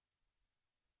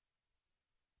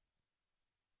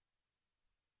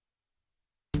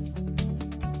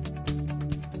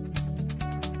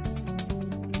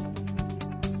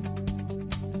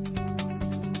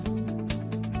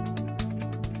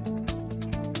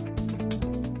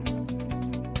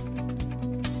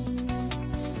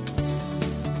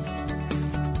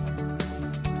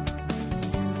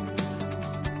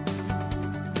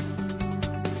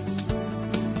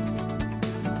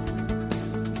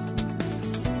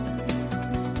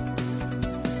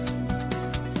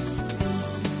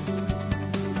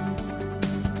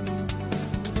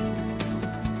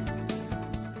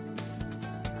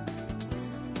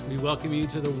welcome you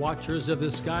to the Watchers of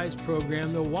the Skies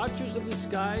program. The Watchers of the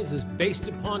Skies is based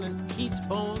upon a Keats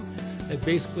poem that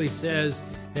basically says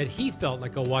that he felt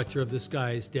like a watcher of the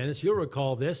skies. Dennis, you'll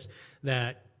recall this,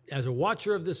 that as a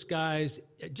watcher of the skies,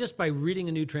 just by reading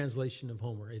a new translation of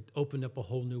Homer, it opened up a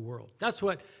whole new world. That's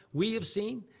what we have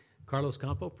seen. Carlos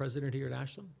Campo, president here at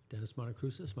Ashland, Dennis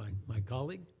Monokroussos, my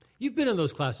colleague. You've been in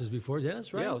those classes before,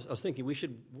 Dennis, right? Yeah, I was thinking we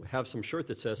should have some shirt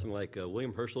that says something like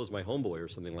William Herschel is my homeboy or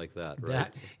something like that,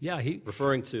 right?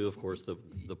 Referring to, of course,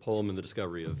 the poem and the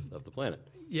discovery of the planet.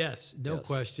 Yes, no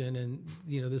question. And,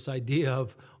 this idea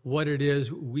of what it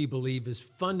is we believe is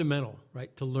fundamental,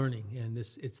 right, to learning. And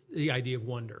it's the idea of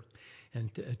wonder.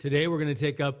 And today we're going to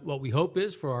take up what we hope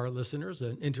is, for our listeners,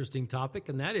 an interesting topic,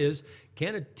 and that is,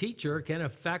 can a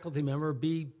faculty member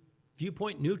be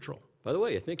viewpoint neutral? By the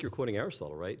way, I think you're quoting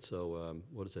Aristotle, right? So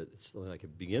what is it? It's like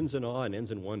it begins in awe and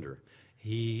ends in wonder.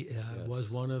 He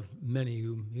was one of many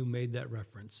who made that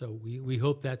reference. So we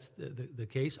hope that's the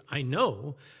case. I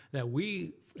know that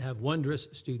we have wondrous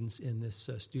students in this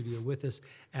studio with us.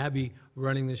 Abby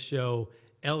running the show,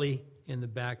 Ellie in the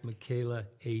back, Michaela,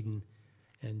 Aiden,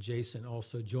 and Jason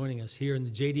also joining us here in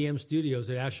the JDM studios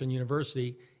at Ashland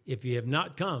University. If you have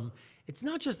not come, it's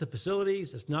not just the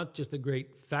facilities, it's not just the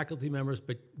great faculty members,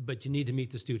 but you need to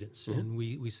meet the students. Mm-hmm. And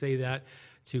we say that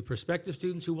to prospective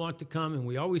students who want to come, and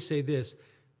we always say this: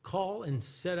 call and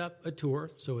set up a tour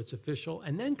so it's official,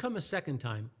 and then come a second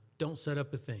time. Don't set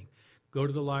up a thing. Go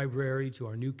to the library, to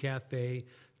our new cafe,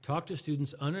 talk to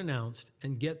students unannounced,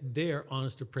 and get their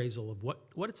honest appraisal of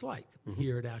what it's like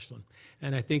here at Ashland.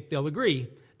 And I think they'll agree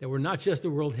that we're not just the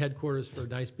world headquarters for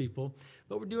nice people,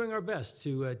 but we're doing our best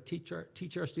to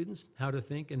teach our students how to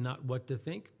think and not what to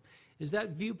think. Is that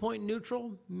viewpoint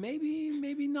neutral? Maybe,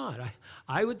 maybe not.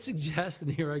 I would suggest,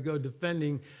 and here I go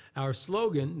defending our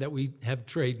slogan that we have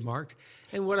trademarked,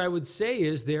 and what I would say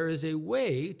is there is a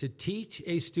way to teach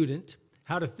a student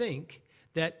how to think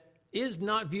that is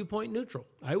not viewpoint neutral.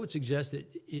 I would suggest that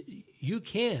you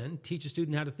can teach a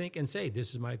student how to think and say,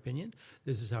 this is my opinion,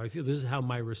 this is how I feel, this is how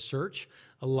my research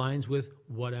aligns with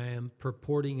what I am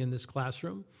purporting in this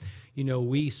classroom.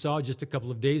 We saw just a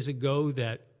couple of days ago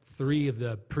that 3 of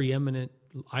the preeminent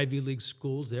Ivy League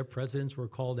schools, their presidents were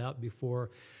called out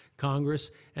before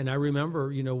Congress. And I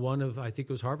remember, one of, I think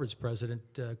it was Harvard's president,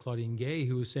 Claudine Gay,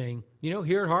 who was saying,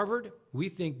 here at Harvard, we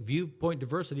think viewpoint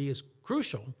diversity is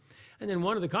crucial. And then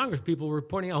one of the Congress people were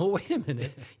pointing out, oh, wait a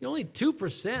minute, only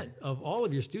 2% of all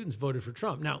of your students voted for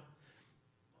Trump. Now,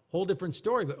 whole different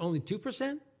story, but only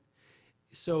 2%?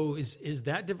 So is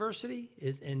that diversity?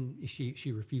 And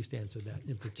she refused to answer that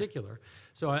in particular.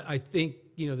 So I think,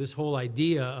 this whole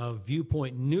idea of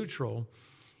viewpoint neutral,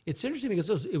 it's interesting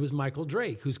because it was Michael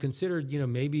Drake, who's considered,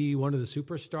 maybe one of the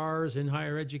superstars in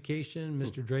higher education.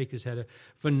 Mr. Drake has had a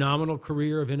phenomenal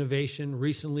career of innovation.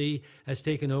 Recently has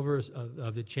taken over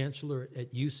of the chancellor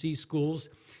at UC schools.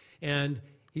 And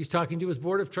he's talking to his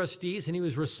board of trustees, and he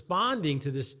was responding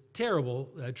to this terrible,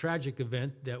 tragic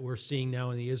event that we're seeing now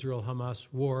in the Israel-Hamas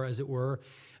war, as it were,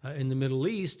 in the Middle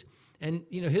East. And,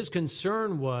 his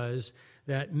concern was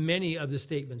that many of the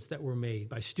statements that were made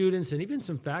by students and even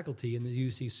some faculty in the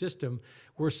UC system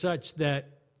were such that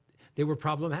they were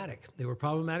problematic. They were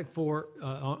problematic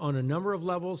on a number of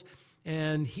levels.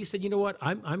 And he said, you know what,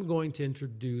 I'm going to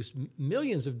introduce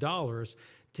millions of dollars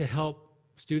to help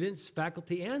students,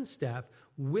 faculty, and staff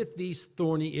with these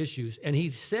thorny issues. And he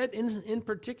said in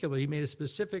particular, he made a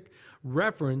specific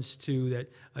reference to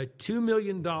that a $2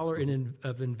 million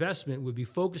of investment would be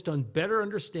focused on better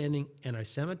understanding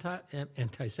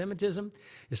anti-Semitism,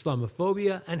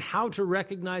 Islamophobia, and how to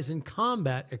recognize and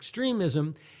combat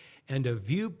extremism, and a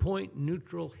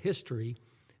viewpoint-neutral history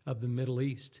of the Middle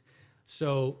East.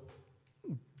 So,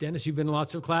 Dennis, you've been in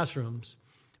lots of classrooms,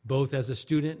 both as a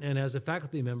student and as a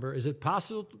faculty member. Is it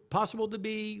possible to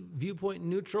be viewpoint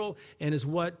neutral? And is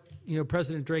what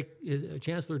President Drake,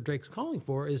 Chancellor Drake's calling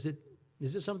for, is it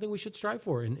something we should strive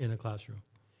for in a classroom?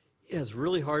 Yeah, it's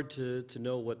really hard to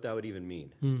know what that would even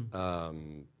mean,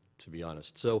 to be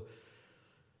honest. So,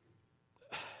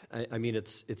 I mean,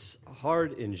 it's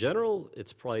hard in general.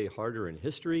 It's probably harder in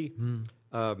history.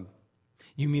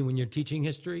 You mean when you're teaching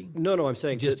history? No, I'm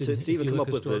saying to even come up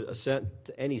with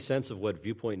any sense of what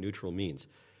viewpoint neutral means.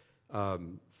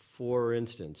 For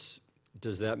instance,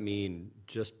 does that mean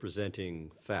just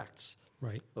presenting facts?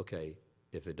 Right. Okay,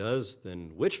 if it does,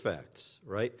 then which facts,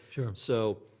 right? Sure.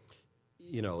 So,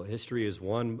 history is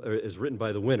written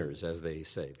by the winners, as they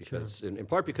say, because in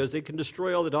part because they can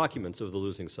destroy all the documents of the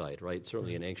losing side, right?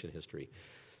 Certainly in ancient history.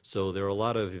 So there are a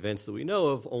lot of events that we know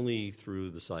of only through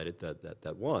the side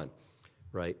that won.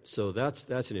 Right, so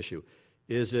that's an issue.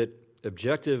 Is it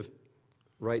objective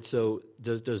Right. So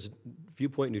does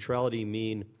viewpoint neutrality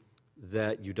mean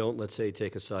that you don't, let's say,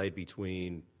 take a side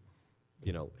between,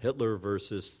 Hitler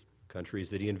versus countries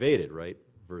that he invaded, right,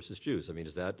 versus Jews? I mean,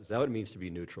 is that what it means to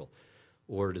be neutral?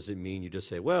 Or does it mean you just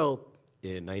say, well,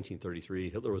 in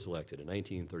 1933, Hitler was elected. In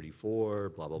 1934,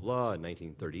 blah, blah, blah. In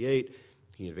 1938,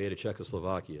 he invaded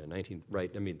Czechoslovakia.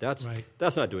 Right? I mean, that's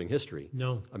not doing history.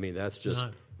 No. I mean, that's just,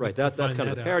 not. right, that's kind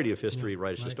of the parody of history, Yeah,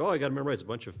 right? It's right. just, I got to memorize a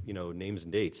bunch of, names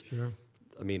and dates. Sure.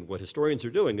 I mean, what historians are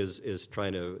doing is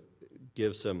trying to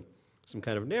give some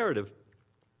kind of narrative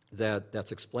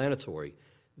that's explanatory,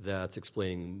 that's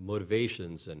explaining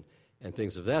motivations and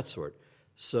things of that sort.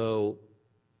 So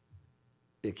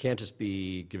it can't just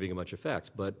be giving a bunch of facts,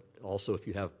 but also if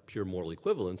you have pure moral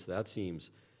equivalence, that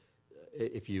seems,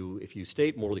 if you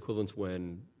state moral equivalence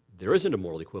when there isn't a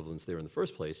moral equivalence there in the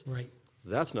first place, Right.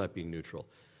 that's not being neutral.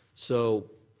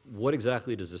 So what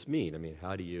exactly does this mean? I mean,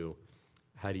 how do you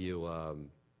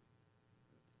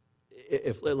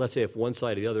if let's say if one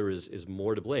side or the other is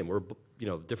more to blame, or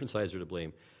different sides are to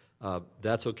blame,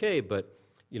 that's okay. But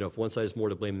if one side is more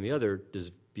to blame than the other, does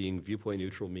being viewpoint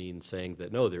neutral mean saying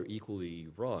that no, they're equally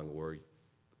wrong, or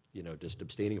just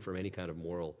abstaining from any kind of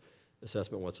moral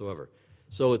assessment whatsoever?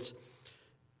 So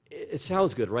it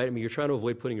sounds good, right? I mean, you're trying to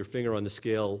avoid putting your finger on the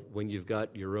scale when you've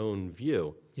got your own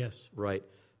view. Yes. Right.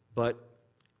 But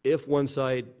if one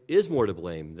side is more to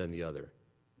blame than the other,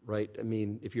 right? I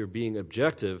mean, if you're being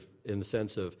objective in the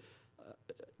sense of,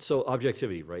 so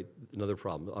objectivity, right? Another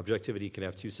problem. Objectivity can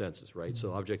have two senses, right?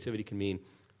 So objectivity can mean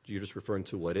you're just referring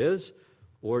to what is,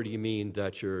 or do you mean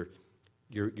that you're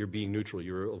being neutral?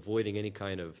 You're avoiding any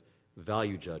kind of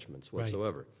value judgments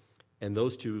whatsoever. Right. And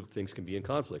those two things can be in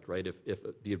conflict, right?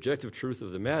 If the objective truth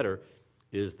of the matter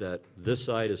is that this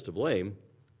side is to blame,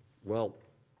 well,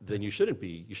 then you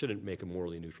shouldn't make a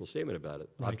morally neutral statement about it.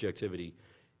 Right. Objectivity,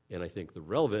 and I think the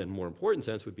relevant and more important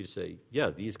sense would be to say,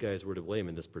 yeah, these guys were to blame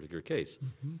in this particular case.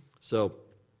 Mm-hmm. So,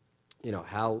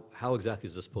 how exactly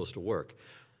is this supposed to work?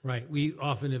 Right. We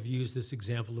often have used this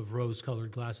example of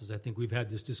rose-colored glasses. I think we've had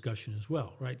this discussion as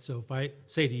well, right? So if I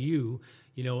say to you,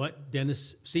 you know what,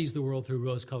 Dennis sees the world through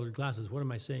rose-colored glasses, what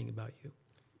am I saying about you?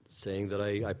 Saying that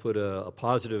I put a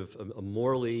positive, a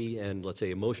morally and, let's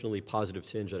say, emotionally positive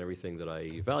tinge on everything that I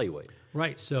evaluate.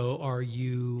 Right. So are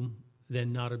you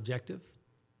then not objective?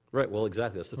 Right. Well,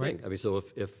 exactly. That's the thing. I mean, so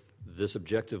if this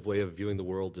objective way of viewing the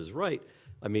world is right,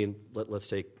 I mean, let's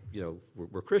take,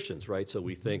 we're Christians, right? So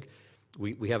we think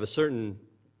we have a certain,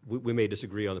 we may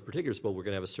disagree on the particulars, but we're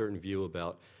going to have a certain view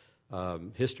about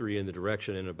history and the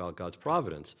direction and about God's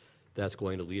providence. That's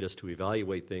going to lead us to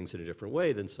evaluate things in a different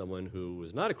way than someone who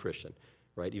is not a Christian,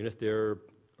 right? Even if they're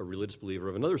a religious believer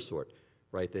of another sort,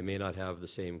 right? They may not have the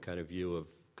same kind of view of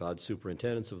God's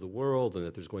superintendence of the world, and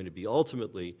that there's going to be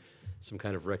ultimately some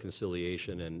kind of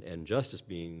reconciliation and justice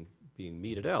being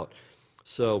meted out.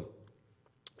 So,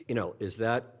 is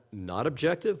that not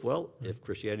objective? Well, if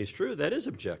Christianity is true, that is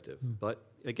objective. But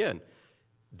again,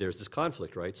 there's this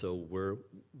conflict, right? So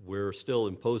we're still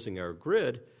imposing our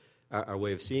grid, our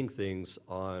way of seeing things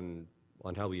on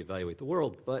how we evaluate the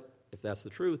world. But if that's the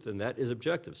truth, then that is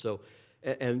objective. So,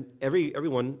 and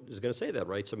everyone is going to say that,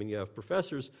 right? So I mean, you have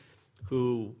professors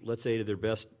who, let's say, to the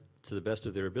best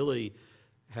of their ability,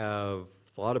 have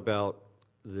thought about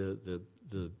the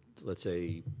let's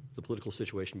say the political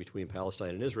situation between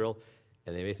Palestine and Israel,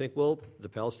 and they may think, well, the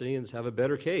Palestinians have a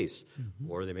better case,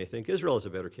 or they may think Israel has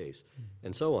a better case,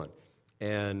 and so on.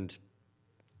 And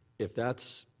if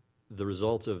that's the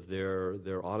result of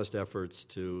their honest efforts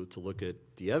to look at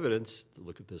the evidence, to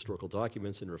look at the historical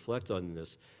documents and reflect on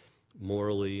this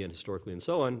morally and historically and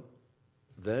so on,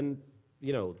 then,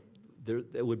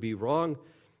 it would be wrong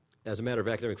as a matter of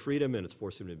academic freedom, and it's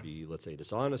forcing them to be, let's say,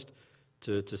 dishonest,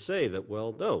 to say that,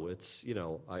 well, no, it's,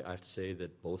 I have to say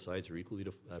that both sides are equally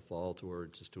at fault, or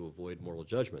just to avoid moral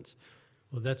judgments.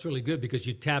 Well, that's really good, because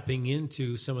you're tapping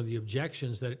into some of the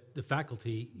objections that the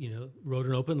faculty, wrote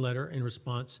an open letter in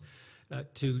response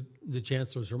to the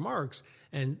chancellor's remarks,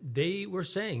 and they were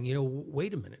saying,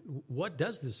 wait a minute, what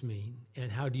does this mean,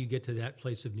 and how do you get to that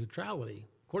place of neutrality?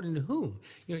 According to whom?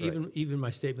 Right. Even my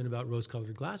statement about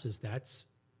rose-colored glasses, that's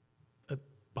a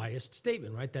biased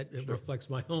statement, right? That reflects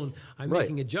my own. I'm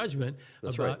making a judgment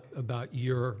about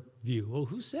your view. Well,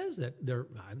 who says that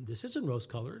this isn't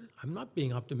rose-colored? I'm not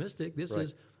being optimistic. This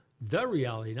is the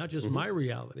reality, not just my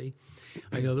reality.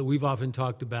 I know that we've often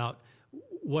talked about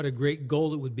what a great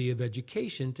goal it would be of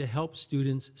education to help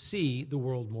students see the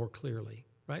world more clearly,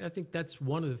 right? I think that's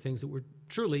one of the things that we're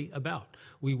truly about.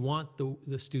 We want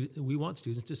we want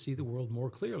students to see the world more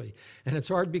clearly. And it's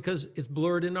hard because it's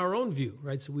blurred in our own view,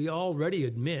 right? So we already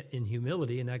admit in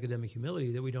humility, in academic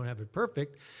humility, that we don't have it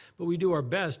perfect, but we do our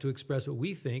best to express what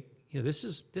we think. This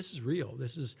is real.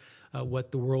 This is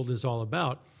what the world is all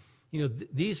about.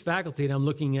 These faculty, and I'm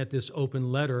looking at this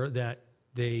open letter that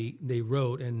they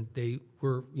wrote, and they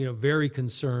were very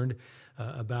concerned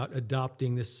about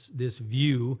adopting this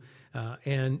view.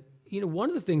 And one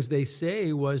of the things they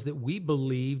say was that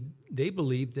they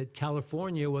believed that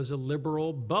California was a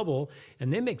liberal bubble,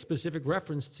 and they make specific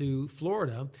reference to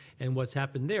Florida and what's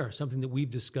happened there, something that we've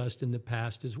discussed in the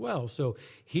past as well. So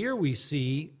here we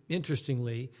see,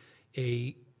 interestingly,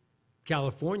 a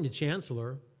California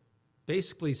chancellor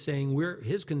basically saying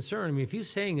his concern. I mean, if he's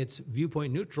saying it's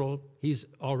viewpoint neutral, he's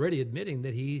already admitting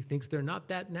that he thinks they're not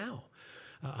that now.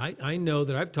 I know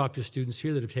that I've talked to students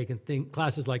here that have taken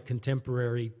classes like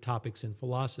contemporary topics in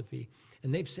philosophy,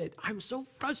 and they've said, I'm so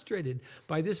frustrated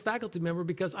by this faculty member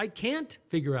because I can't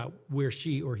figure out where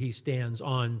she or he stands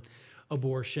on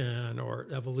abortion or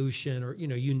evolution or,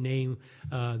 you name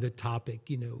the topic,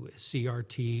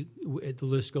 CRT, the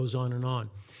list goes on and on.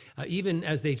 Even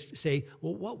as they say,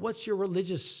 well, what's your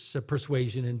religious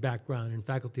persuasion and background? And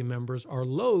faculty members are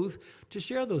loath to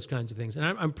share those kinds of things. And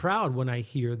I'm proud when I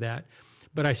hear that.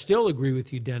 But I still agree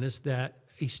with you, Dennis, that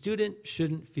a student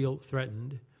shouldn't feel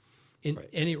threatened in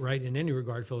any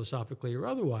regard, philosophically or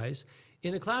otherwise,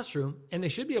 in a classroom, and they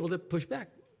should be able to push back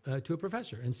to a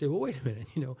professor and say, well, wait a minute,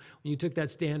 when you took that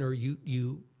stand or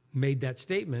you made that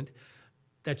statement,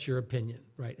 that's your opinion,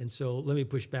 right? And so let me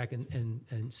push back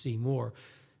and see more.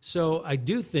 So I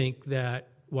do think that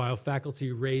while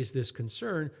faculty raised this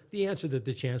concern, the answer that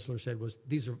the chancellor said was,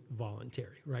 these are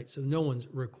voluntary, right? So no one's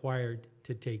required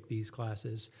to take these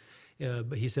classes.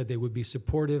 But he said they would be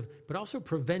supportive, but also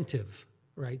preventive,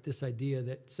 right? This idea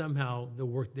that somehow the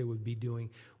work they would be doing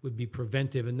would be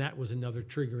preventive, and that was another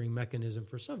triggering mechanism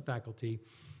for some faculty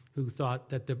who thought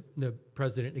that the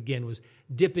president, again, was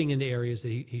dipping into areas that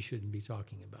he shouldn't be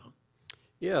talking about.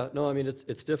 Yeah, no, I mean,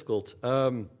 it's difficult.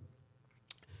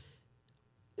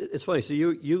 It's funny. So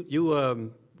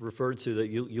you referred to that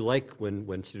you like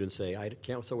when students say, I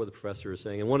can't tell what the professor is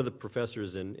saying. And one of the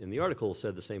professors in the article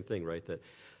said the same thing, right?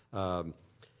 That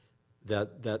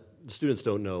the students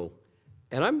don't know.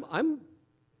 And I'm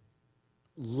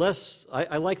less.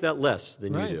 I like that less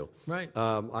than you do. Right.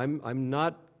 I'm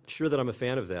not sure that I'm a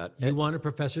fan of that. You want a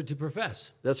professor to profess.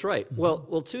 That's right.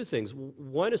 Mm-hmm. Well, two things.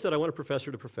 One is that I want a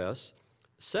professor to profess.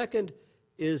 Second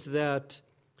is that,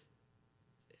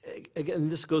 again,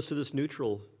 this goes to this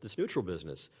neutral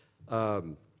business.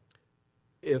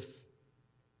 If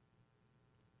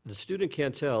the student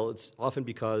can't tell, it's often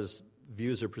because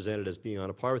views are presented as being on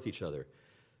a par with each other.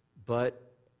 But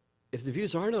if the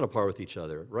views aren't on a par with each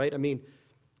other, right? I mean,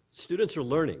 students are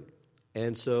learning,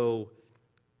 and so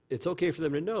it's okay for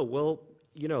them to know, well,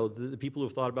 the people who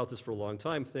have thought about this for a long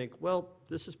time think, well,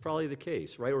 this is probably the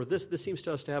case, right? Or this seems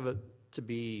to us to have a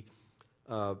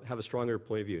stronger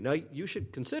point of view. Now, you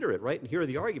should consider it, right? And here are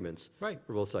the arguments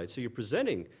for both sides. So you're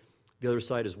presenting the other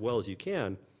side as well as you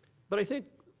can. But I think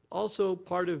also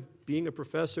part of being a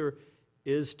professor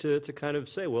is to kind of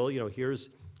say, well, here's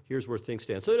where things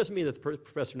stand. So it doesn't mean that the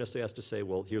professor necessarily has to say,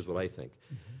 well, here's what I think.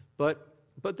 Mm-hmm.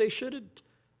 But they shouldn't,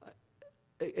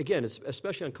 again,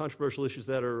 especially on controversial issues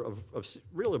that are of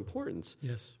real importance.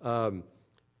 Yes.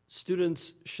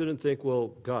 Students shouldn't think, well,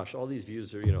 gosh, all these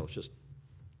views are, it's just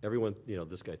everyone,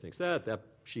 this guy thinks that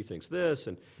she thinks this,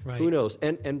 and who knows.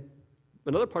 And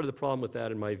another part of the problem with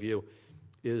that, in my view,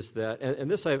 is that, and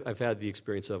this I've had the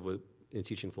experience of in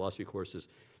teaching philosophy courses,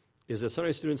 is that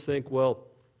sometimes students think, well,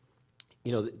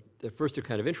 at first they're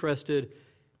kind of interested,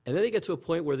 and then they get to a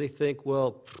point where they think,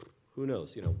 well, who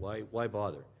knows, why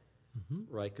bother,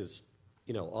 right? Because,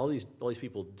 all these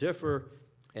people differ,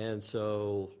 and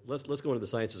so let's go into the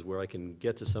sciences where I can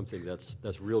get to something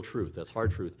that's real truth, that's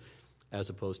hard truth, as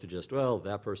opposed to just, well,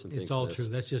 that person thinks it's all this. true.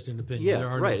 That's just an opinion. Yeah, there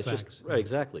are right. no It's facts. just, right,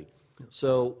 exactly.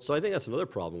 So I think that's another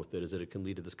problem with it, is that it can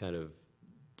lead to this kind of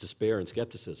despair and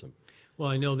skepticism. Well,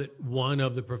 I know that one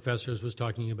of the professors was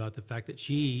talking about the fact that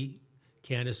she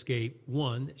can't escape,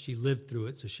 one, that she lived through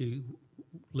it, so she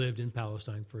lived in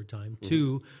Palestine for a time, mm-hmm.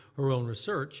 two, her own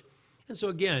research. And so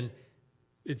again,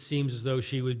 it seems as though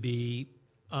she would be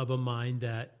of a mind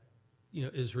that,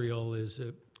 Israel is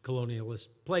a colonialist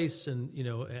place, and,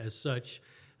 as such,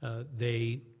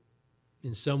 they,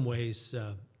 in some ways,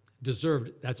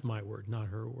 deserved, that's my word, not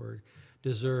her word,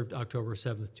 deserved October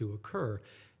 7th to occur.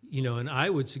 And I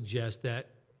would suggest that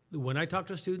when I talk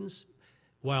to students,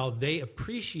 while they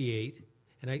appreciate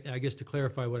And I guess to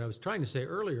clarify what I was trying to say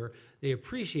earlier, they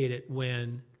appreciate it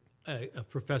when a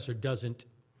professor doesn't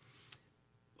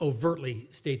overtly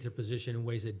state their position in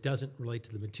ways that doesn't relate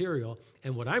to the material.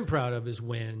 And what I'm proud of is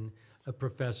when a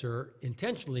professor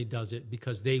intentionally does it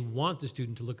because they want the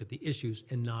student to look at the issues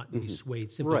and not be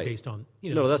swayed simply based on,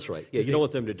 No, that's right. Yeah, you don't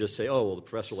want them to just say, oh, well, the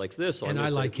professor likes this. So and I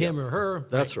like him or her.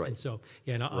 That's right. And so,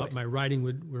 my writing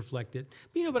would reflect it.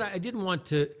 But I didn't want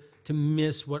to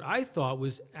miss what I thought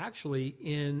was actually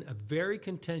in a very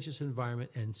contentious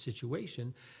environment and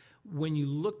situation. When you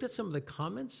looked at some of the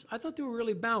comments, I thought they were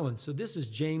really balanced. So this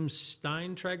is James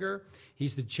Steintreger.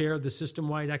 He's the chair of the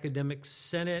System-Wide Academic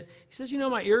Senate. He says,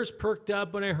 my ears perked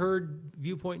up when I heard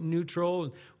viewpoint neutral,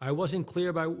 and I wasn't clear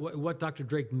about what Dr.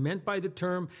 Drake meant by the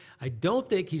term. I don't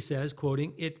think, he says,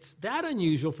 quoting, it's that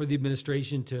unusual for the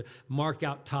administration to mark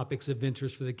out topics of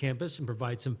interest for the campus and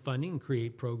provide some funding and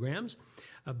create programs.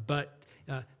 But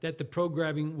that the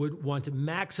programming would want to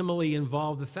maximally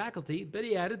involve the faculty, but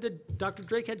he added that Dr.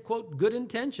 Drake had, quote, good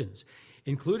intentions,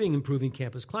 including improving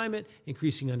campus climate,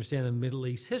 increasing understanding of Middle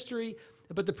East history,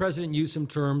 but the president used some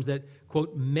terms that,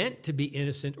 quote, meant to be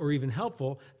innocent or even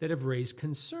helpful that have raised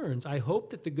concerns. I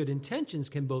hope that the good intentions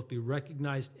can both be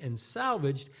recognized and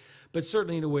salvaged, but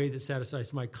certainly in a way that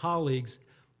satisfies my colleagues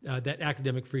that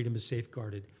academic freedom is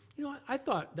safeguarded. I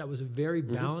thought that was a very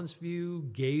balanced view,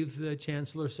 gave the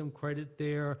chancellor some credit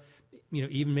there,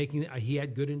 even making he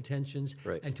had good intentions.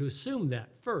 Right. And to assume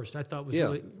that first, I thought was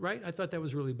really, right? I thought that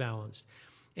was really balanced.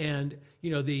 And,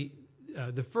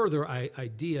 the further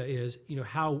idea is,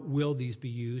 how will these be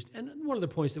used? And one of the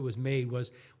points that was made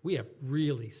was we have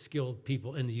really skilled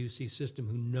people in the UC system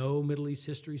who know Middle East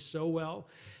history so well.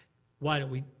 Why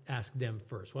don't we ask them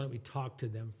first? Why don't we talk to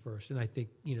them first? And I think,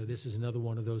 this is another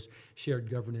one of those shared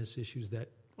governance issues that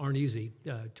aren't easy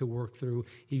to work through.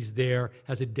 He's there,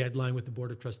 has a deadline with the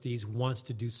Board of Trustees, wants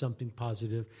to do something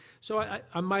positive. So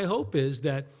my hope is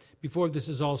that before this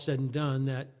is all said and done,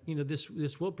 that,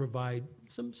 this will provide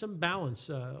some balance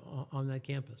on that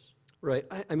campus. Right.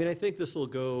 I think this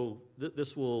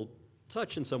will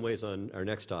touch in some ways on our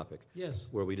next topic. Yes.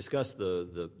 Where we discuss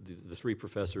the three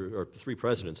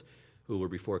presidents who were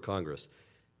before Congress.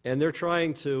 And they're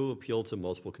trying to appeal to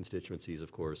multiple constituencies,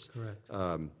 of course. Correct.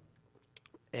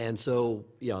 And so,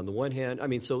 on the one hand,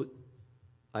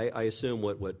 I assume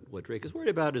what Drake is worried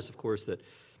about is, of course,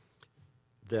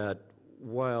 that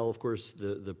while, of course,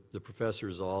 the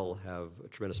professors all have a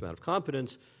tremendous amount of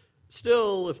competence,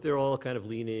 still, if they're all kind of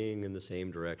leaning in the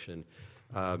same direction,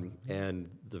 and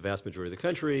the vast majority of the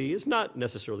country is not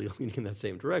necessarily leaning in that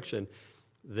same direction,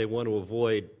 they want to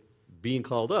avoid being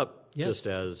called up, just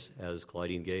as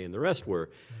Claudine Gay and the rest were.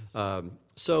 Yes.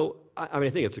 So, I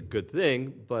think it's a good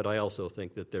thing, but I also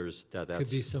think that that's could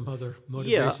be some other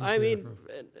motivations.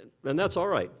 And that's all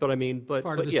right. But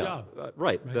part of his job,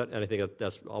 right. But and I think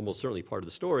that's almost certainly part of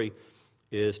the story,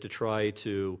 is to try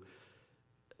to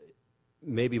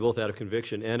maybe both out of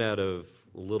conviction and out of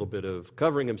a little bit of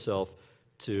covering himself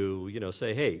to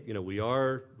say, hey, we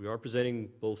are presenting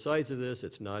both sides of this.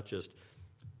 It's not just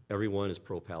everyone is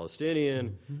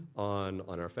pro-Palestinian on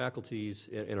our faculties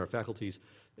in our faculties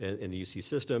in the UC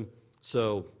system.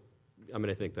 So,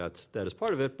 I think that is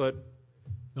part of it. But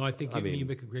no, I think you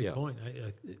make a great point.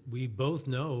 We both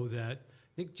know that.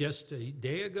 I think just a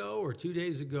day ago or 2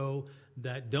 days ago,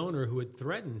 that donor who had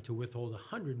threatened to withhold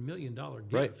a $100 million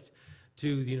gift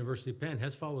to the University of Penn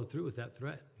has followed through with that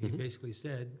threat. He basically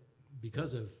said,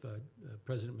 because of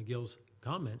President McGill's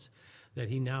comments, that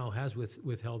he now has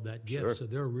withheld that gift. Sure. So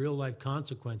there are real-life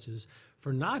consequences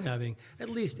for not having, at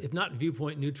least, if not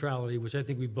viewpoint neutrality, which I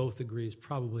think we both agree is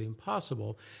probably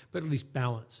impossible, but at least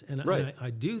balance. And I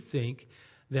do think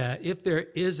that if there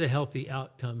is a healthy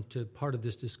outcome to part of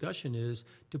this discussion is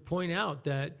to point out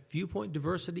that viewpoint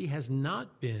diversity has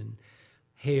not been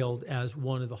hailed as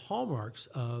one of the hallmarks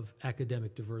of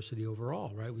academic diversity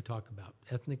overall, right? We talk about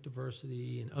ethnic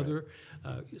diversity and other,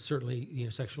 certainly,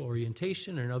 sexual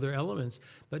orientation and other elements,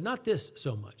 but not this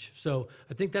so much. So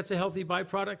I think that's a healthy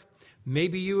byproduct.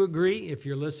 Maybe you agree. If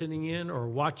you're listening in or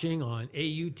watching on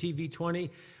AUTV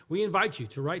 20, we invite you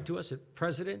to write to us at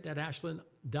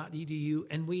president@ashland.edu,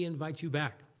 and we invite you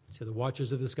back to the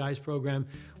Watchers of the Skies program.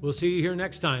 We'll see you here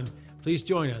next time. Please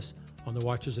join us on the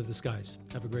Watchers of the Skies.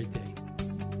 Have a great day.